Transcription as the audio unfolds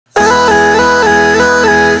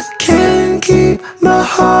keep my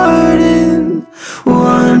heart in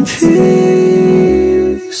one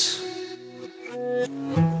piece.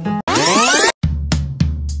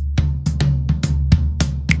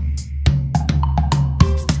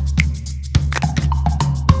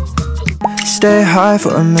 Stay high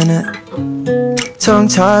for a minute,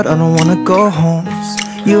 tongue-tied, I don't wanna go home.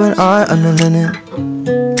 You and I under linen,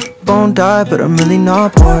 won't die, but I'm really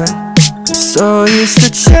not bored. So used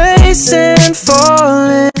to chasing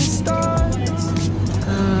falling stars.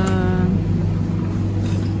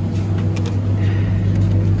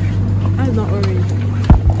 That's not orange.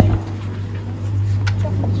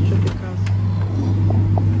 Tropical.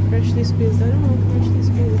 Freshly squeezed. I don't know freshly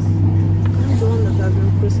squeezed. That's the one that has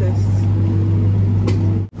been processed.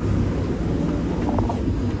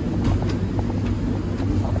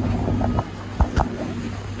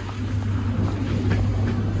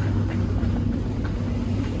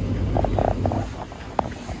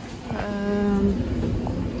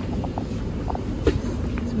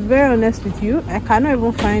 Very honest with you, I cannot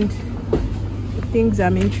even find the things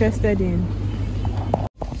I'm interested in.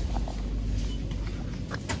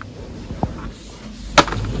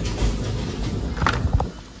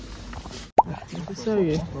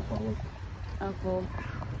 Sorry. Alcohol,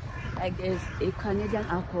 like there's a Canadian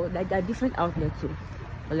alcohol, like there are different outlets too,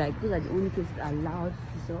 but like those are the only places allowed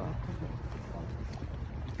to sell alcohol.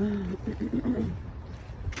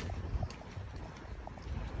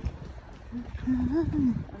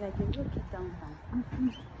 Like you look it down.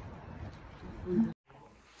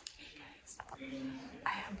 I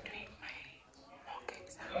am doing my mock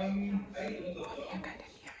exam in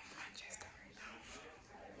academia in Manchester right now.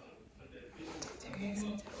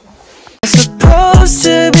 Supposed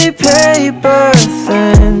to be paper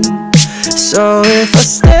thin, so if I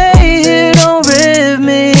stay here, don't rip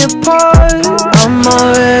me apart. I'm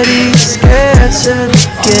already scared to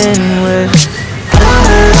begin with.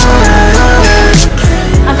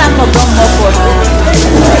 I'm not going more for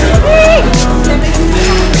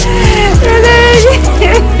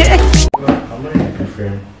I'm not in a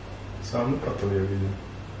frame, so I'm not cut away really.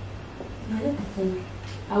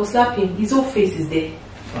 I will slap him. His whole face is there.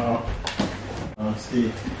 Oh,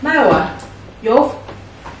 see. Maiwa, your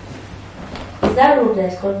is that road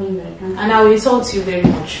that's covering like that? and I will insult you very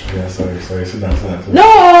much. Yeah, sorry, sit down.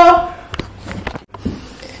 No!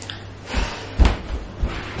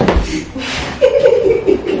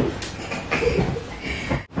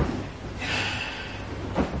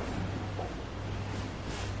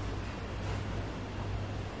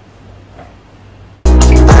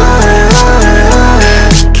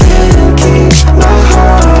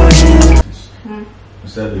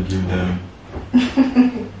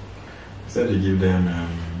 Instead they give them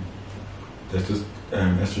there's just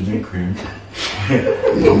estrogen cream.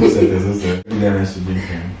 Almost said there's also give them estrogen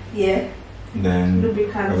cream. Yeah. Then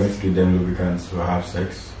Lubricants. I'm going to give them lubricants to have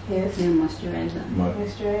sex. Yes. Yeah, moisturizer.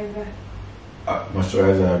 Moisturizer.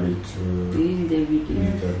 Moisturizer a bit to You use it every day.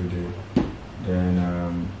 use it every day. Then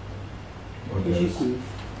what else?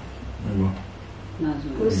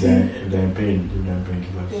 Then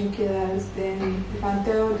painkillers. Painkillers. Then you can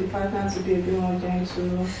tell the partner to be a bit more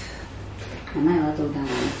gentle. Am I out of that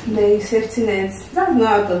one? The safety nets. That's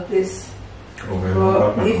not out of place. Okay,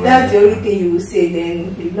 But if that's the only thing you will say,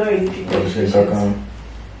 then you've not really treated the patient.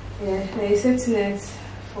 Yeah, there is safety nets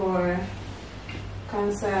for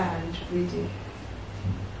cancer and bleeding.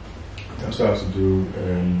 You also have to do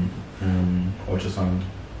ultrasound.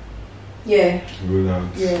 Yeah. To rule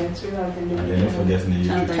out. Yeah, to rule out the And then don't forget in the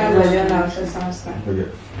history. ultrasound stuff.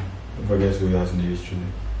 Don't forget to rule out in the history.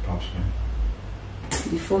 Pap smear.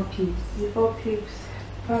 Before pubes. Before pubes,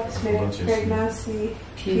 pap smear, pregnancy,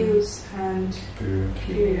 pills, and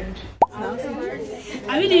period. Are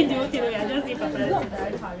we doing the whole thing or you are just doing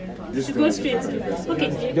paparazzi? To go straight to okay.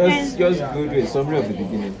 Just go to a summary of the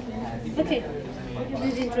beginning. Okay.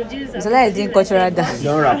 Please introduce us. So like doing cultural dance.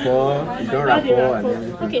 Don't rapport, and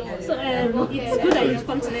everything. Okay, so it's good that you've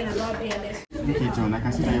come to learn about PLS. Okay, John, I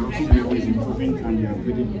can see that your oxygen level is improving and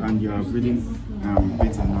you are breathing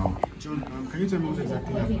better now. John, can you tell me what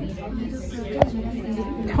exactly happened?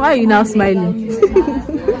 Why are you now smiling?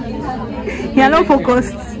 You are not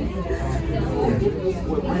focused. Are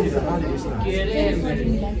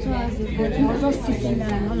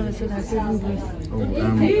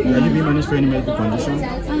you being managed for any medical condition?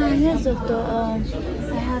 Yes, doctor. I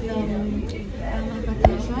have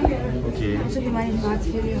hypertension. Okay. I'm also being managed for heart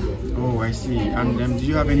failure. Oh, I see. And do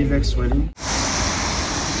you have any leg swelling?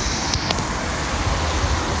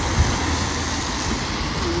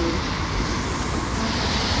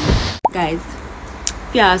 Guys,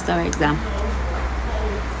 few hours to our exam.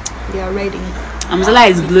 They are ready. Amzala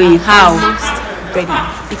is blowing. How? ready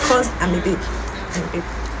because I'm a babe. I'm a babe.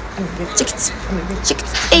 I'm a babe. Check it. I'm a babe. Check it.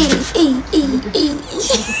 Hey.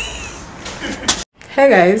 Hey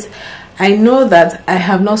guys, I know that I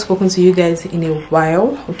have not spoken to you guys in a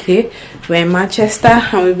while. Okay, we're in Manchester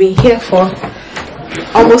and we've been here for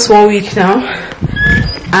almost 1 week now,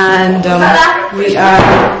 and we are.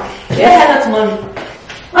 Yeah, that's mommy.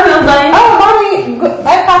 Oh, mommy,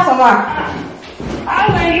 I pass on ma.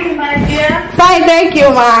 How are you, my dear? Fine, thank you,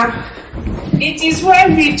 ma. It is well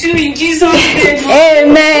with you in Jesus' name.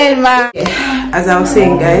 Amen, ma. As I was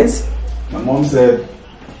saying, guys, My mom said,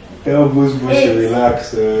 tell Boost to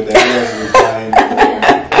relax, so that will be fine.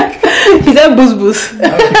 he said boost boost.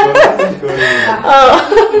 Oh.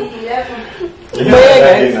 You know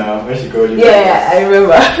that now, when she called you. Yeah, I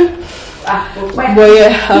remember. But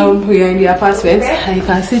yeah, we are in the apartment and you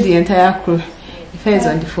can see the entire crew. Ife is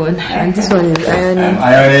on the phone and this one is ironing.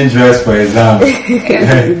 Ironing dress for exam.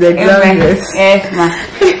 The exam dress. Yes, ma.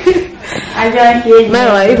 Man,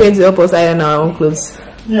 are you going to help us iron our own clothes?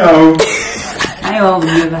 Yo.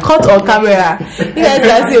 Cut on camera. You guys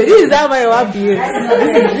can see, this is how my wife behaves.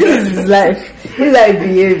 This is his life. This is how he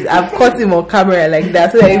behaves. I've caught him on camera like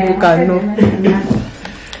that so that people can know.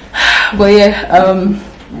 But yeah,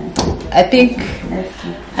 I think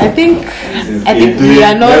we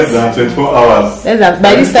are not less than 24 hours.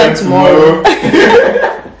 By this time tomorrow.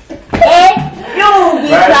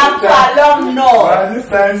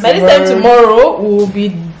 By this time tomorrow we will be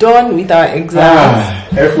done with our exams.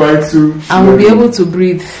 FY2. And we'll be able to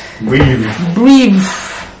breathe. Breathe.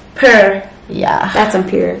 Yeah. That's on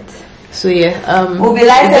period. So yeah, we'll be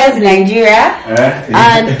licensed in Nigeria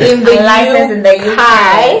and in the licensed in the UK.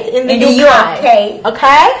 In the UK.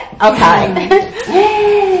 Okay.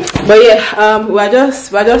 But yeah, we're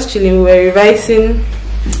just chilling. We're revising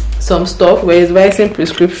some stuff. We're revising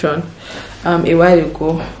prescription a while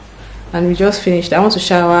ago, and we just finished. I want to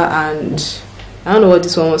shower and I don't know what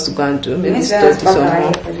this one wants to go and do. Maybe stop this one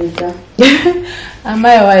more. And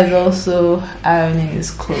my wife is also ironing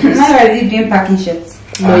his clothes. My wife is doing packing shirts.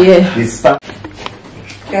 But yeah,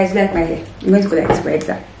 guys, like my hair. I'm going to go like this for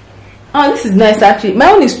exam. Oh, this is nice actually.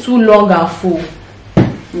 My one is too long and full. I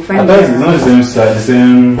thought it's not the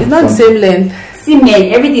same. It's not the same length. See,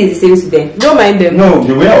 men, everything is the same to them. Don't mind them. No,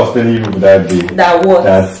 the way I was telling you that day. That what?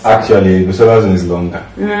 That actually the solar zone is longer.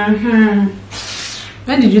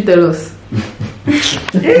 When did you tell us?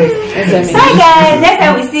 Hi guys, next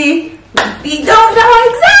time we see, we don't know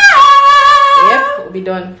exam. Yep, we'll be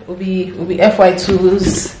done. We'll be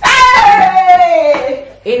FY2s.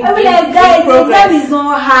 I'm like, guys, the exam is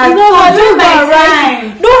not hard.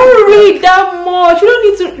 Don't read that much. You don't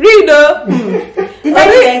need to read the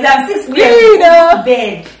next exam 6 p.m.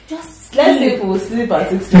 bed. Just let's see if we'll sleep at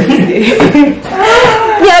 6 p.m. today.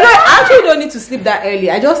 Yeah, no, I actually don't need to sleep that early.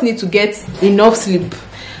 I just need to get enough sleep.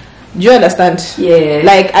 Do you understand? Yeah.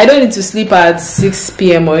 Like, I don't need to sleep at 6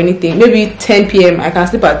 p.m. or anything. Maybe 10 p.m. I can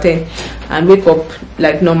sleep at 10 and wake up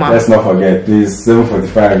like normal. Let's not forget, please,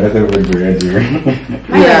 7:45. Let everybody be ready.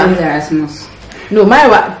 Erasmus. No,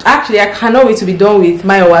 actually, I cannot wait to be done with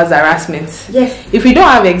Mayowa's harassment. Yes. If we don't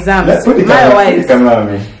have exams, if we don't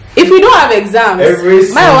have exams,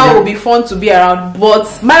 Mayowa will be fun to be around. But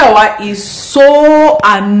Mayowa is so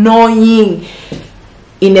annoying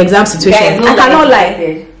in exam situations. I cannot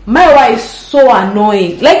lie. Mayowa is so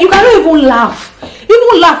annoying. Like, you cannot even laugh.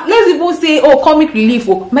 Let's even say, oh, comic relief.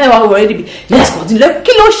 Oh, Mayowa will already be. Let's continue.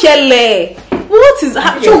 Kilo shele. What is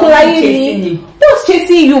happening? What's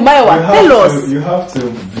chasing you, Mayowa? Tell us. You have to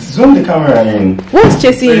zoom the camera in. What's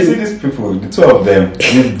chasing you? You see these people, the two of them,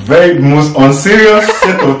 the very most unserious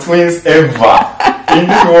set of twins ever in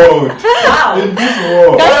this world. Wow. In this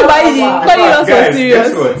world. Can you imagine calling us so serious?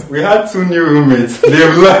 Guess what? We had 2 new roommates.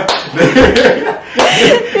 They've like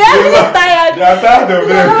they are tired. They are tired of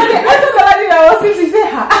them. I thought the lady that was sitting say,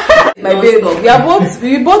 my baby,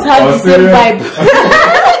 we both have the same vibe.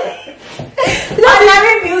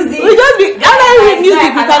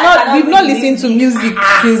 We've not listened to music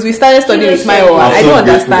since we started studying with Mayowa. I don't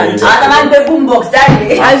understand. The boombox that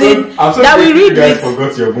we read with.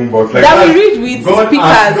 Forgot your boombox. That we read with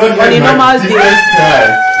speakers on a normal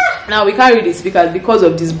day. Now we can't read the speakers because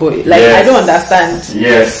of this boy. Like, yes. I don't understand.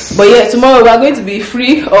 Yes. But yeah, tomorrow we are going to be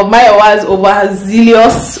free of Mayowa's over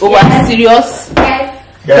serious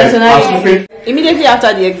personality. immediately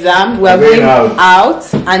after the exam, we are going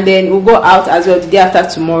out, and then we'll go out as well the day after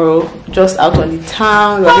tomorrow, just out on the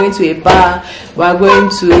town. We are going to a bar. We are going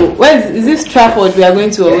to, where is this Trafford? We are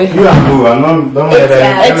going to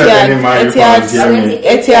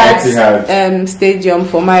Etihad Stadium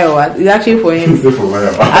for Mayowa. It's actually for him.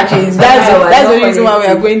 Actually, that's the reason why we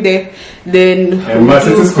are going there. Then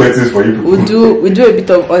we'll do a bit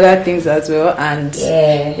of other things as well, and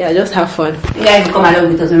yeah, just have fun. You guys come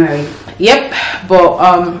along with us, right? Yep, but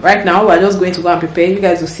right now we're just going to go and prepare. You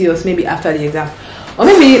guys will see us maybe after the exam, or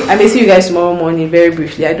maybe I may see you guys tomorrow morning very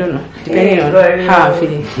briefly. I don't know, depending on how I'm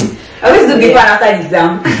feeling. I always do before and after the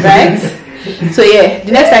exam, right? So yeah,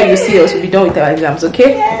 the next time you see us, we'll be done with our exams.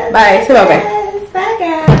 Okay, bye. Say bye bye. Bye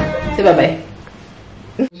guys. Say bye bye.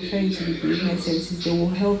 Referring to the behavioral services, they will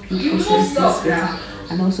help you process this better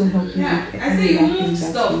and also help you with any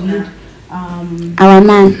things that you need. Our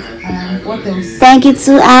man. What else? Thank you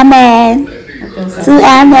to our man. To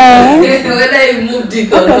our man. Whether you moved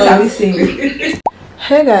it or not. What else are we saying?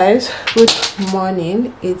 Hey guys, good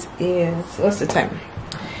morning. It is, what's the time?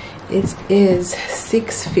 It is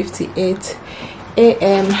 6:58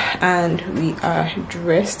 a.m. and we are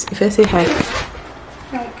dressed. If I say hi.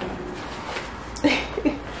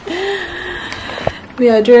 We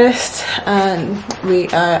are dressed and we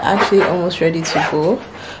are actually almost ready to go,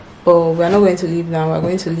 but we're not going to leave now. We're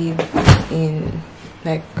going to leave in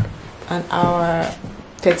like an hour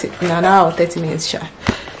 30 minutes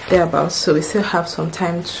thereabouts, so we still have some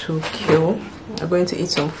time to kill. We're going to eat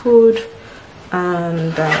some food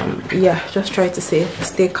and yeah, just try to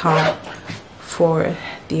stay calm for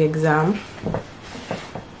the exam.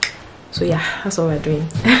 So yeah, that's what we're doing.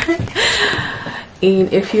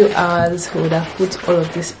 In a few hours we would have put all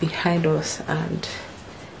of this behind us, and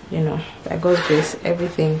you know, by God's grace,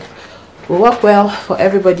 everything will work well for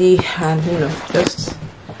everybody, and you know,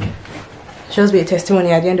 just be a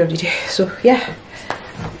testimony at the end of the day. So yeah.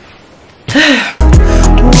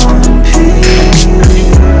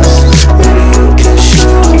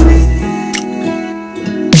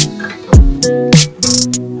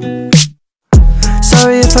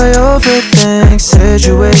 If I overthink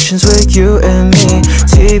situations with you and me,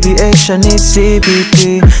 TBH, I need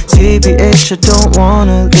CBD, TBH, I don't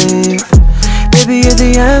wanna leave. Baby, you're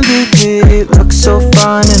the MVP, look so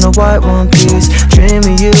fine in a white one piece.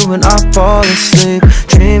 Dreaming you when I fall asleep,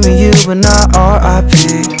 dreaming you when I RIP.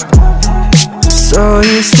 So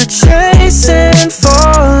used to chasing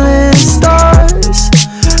falling stars,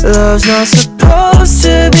 love's not supposed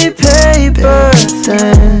to be paper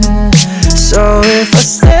thin. So if I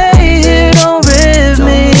stay here, don't rip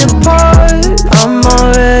me apart. I'm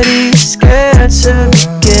already scared to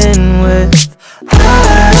begin with. I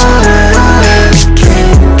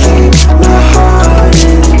can't keep my heart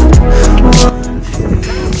in one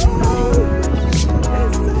piece.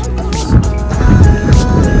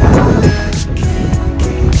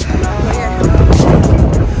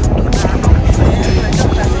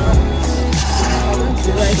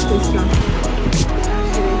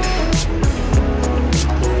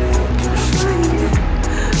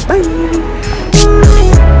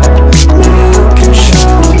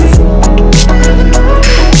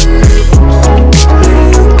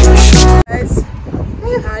 Guys,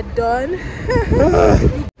 we are done.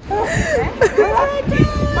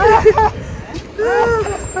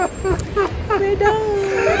 We're done.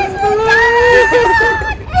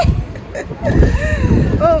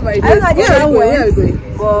 Oh my God. Where are we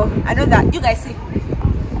going? Well, I know that you guys see.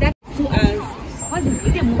 That's 2 hours. What's it?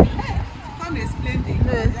 Is it a movie? Can't explain it.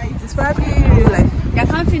 It's probably real life. They're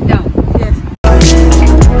counting down.